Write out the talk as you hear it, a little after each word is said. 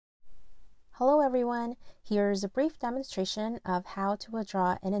Hello everyone, here's a brief demonstration of how to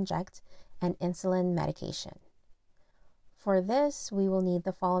withdraw and inject an insulin medication. For this, we will need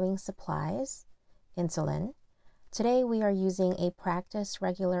the following supplies: insulin. Today we are using a practice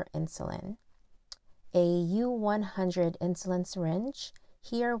regular insulin, a U100 insulin syringe.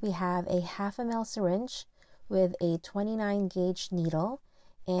 Here we have a 1/2 ml syringe with a 29 gauge needle,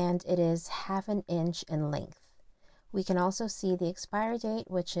 and it is 1/2 inch in length. We can also see the expiry date,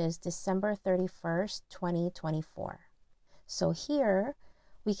 which is December 31st, 2024. So here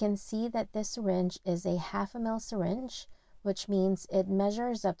we can see that this syringe is a 1/2 ml syringe, which means it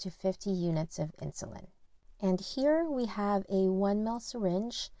measures up to 50 units of insulin. And here we have a 1 ml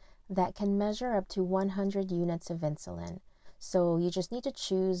syringe that can measure up to 100 units of insulin. So you just need to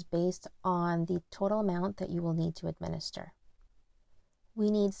choose based on the total amount that you will need to administer.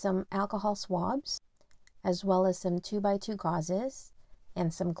 We need some alcohol swabs, as well as some 2x2 gauzes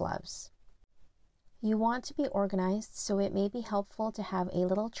and some gloves. You want to be organized, so it may be helpful to have a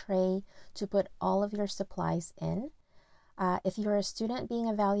little tray to put all of your supplies in. If you're a student being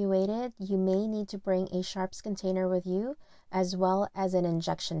evaluated, you may need to bring a sharps container with you, as well as an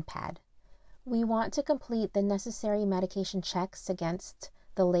injection pad. We want to complete the necessary medication checks against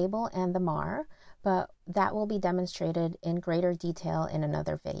the label and the MAR, but that will be demonstrated in greater detail in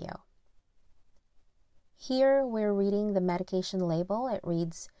another video. Here we're reading the medication label. It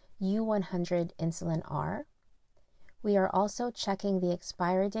reads U100 Insulin R. We are also checking the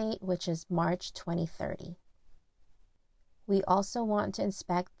expiry date, which is March 2030. We also want to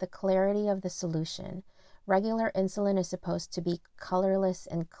inspect the clarity of the solution. Regular insulin is supposed to be colorless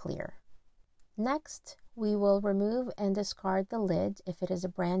and clear. Next, we will remove and discard the lid if it is a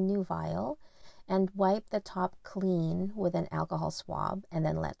brand new vial, and wipe the top clean with an alcohol swab and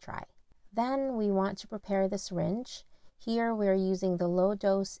then let dry. Then we want to prepare the syringe. Here we are using the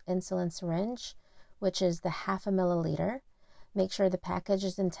low-dose insulin syringe, which is the 1/2 milliliter. Make sure the package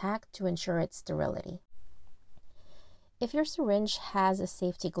is intact to ensure its sterility. If your syringe has a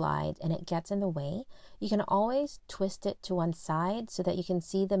safety glide and it gets in the way, you can always twist it to one side so that you can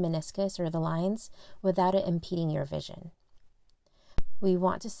see the meniscus or the lines without it impeding your vision. We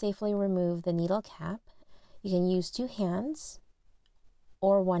want to safely remove the needle cap. You can use 2 hands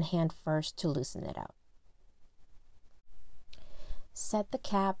or 1 hand first to loosen it out. Set the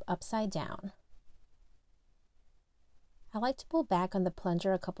cap upside down. I like to pull back on the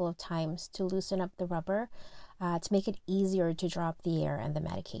plunger a couple of times to loosen up the rubber to make it easier to drop the air and the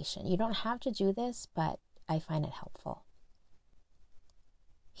medication. You don't have to do this, but I find it helpful.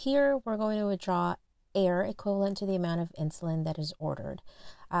 Here we're going to withdraw air equivalent to the amount of insulin that is ordered.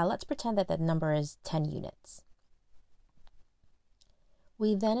 Let's pretend that number is 10 units.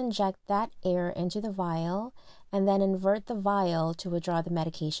 We then inject that air into the vial and then invert the vial to withdraw the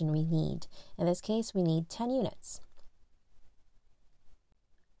medication we need. In this case, we need 10 units.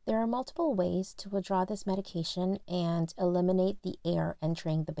 There are multiple ways to withdraw this medication and eliminate the air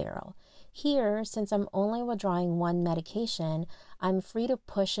entering the barrel. Here, since I'm only withdrawing 1 medication, I'm free to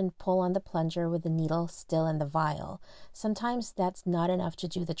push and pull on the plunger with the needle still in the vial. Sometimes that's not enough to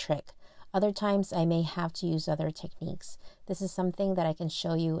do the trick. Other times I may have to use other techniques. This is something that I can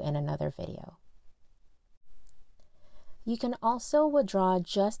show you in another video. You can also withdraw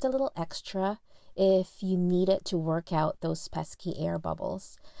just a little extra if you need it to work out those pesky air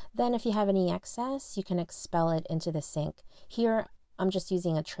bubbles. Then if you have any excess, you can expel it into the sink. Here, I'm just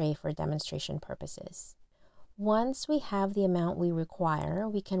using a tray for demonstration purposes. Once we have the amount we require,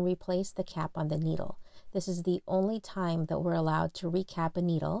 we can replace the cap on the needle. This is the only time that we're allowed to recap a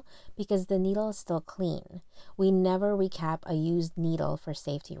needle because the needle is still clean. We never recap a used needle for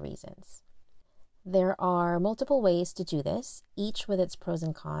safety reasons. There are multiple ways to do this, each with its pros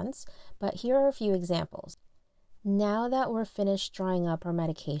and cons, but here are a few examples. Now that we're finished drawing up our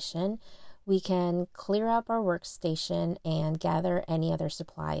medication, we can clear up our workstation and gather any other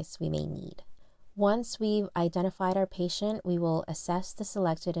supplies we may need. Once we've identified our patient, we will assess the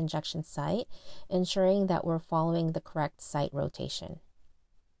selected injection site, ensuring that we're following the correct site rotation.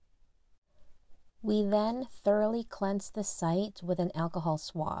 We then thoroughly cleanse the site with an alcohol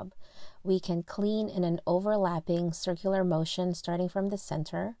swab. We can clean in an overlapping circular motion starting from the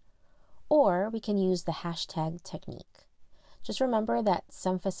center, or we can use the hashtag technique. Just remember that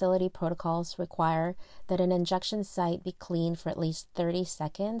some facility protocols require that an injection site be cleaned for at least 30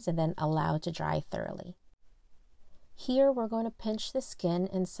 seconds and then allowed to dry thoroughly. Here we're going to pinch the skin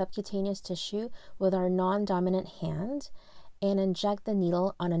and subcutaneous tissue with our non-dominant hand and inject the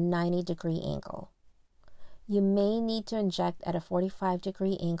needle on a 90-degree angle. You may need to inject at a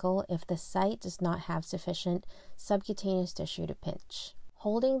 45-degree angle if the site does not have sufficient subcutaneous tissue to pinch.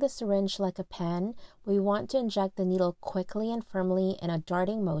 Holding the syringe like a pen, we want to inject the needle quickly and firmly in a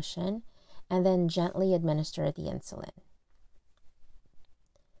darting motion, and then gently administer the insulin.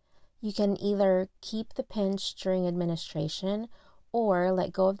 You can either keep the pinch during administration or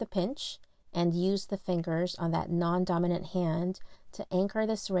let go of the pinch and use the fingers on that non-dominant hand to anchor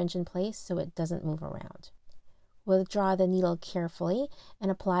the syringe in place so it doesn't move around. Withdraw the needle carefully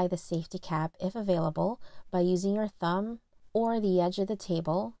and apply the safety cap, if available, by using your thumb or the edge of the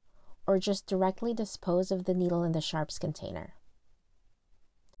table, or just directly dispose of the needle in the sharps container.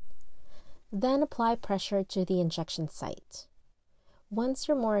 Then apply pressure to the injection site. Once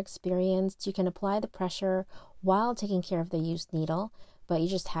you're more experienced, you can apply the pressure while taking care of the used needle, but you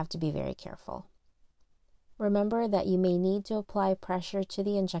just have to be very careful. Remember that you may need to apply pressure to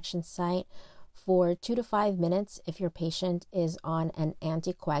the injection site for 2 to 5 minutes if your patient is on an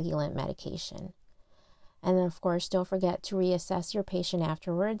anticoagulant medication. And then, of course, don't forget to reassess your patient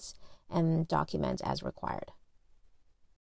afterwards and document as required.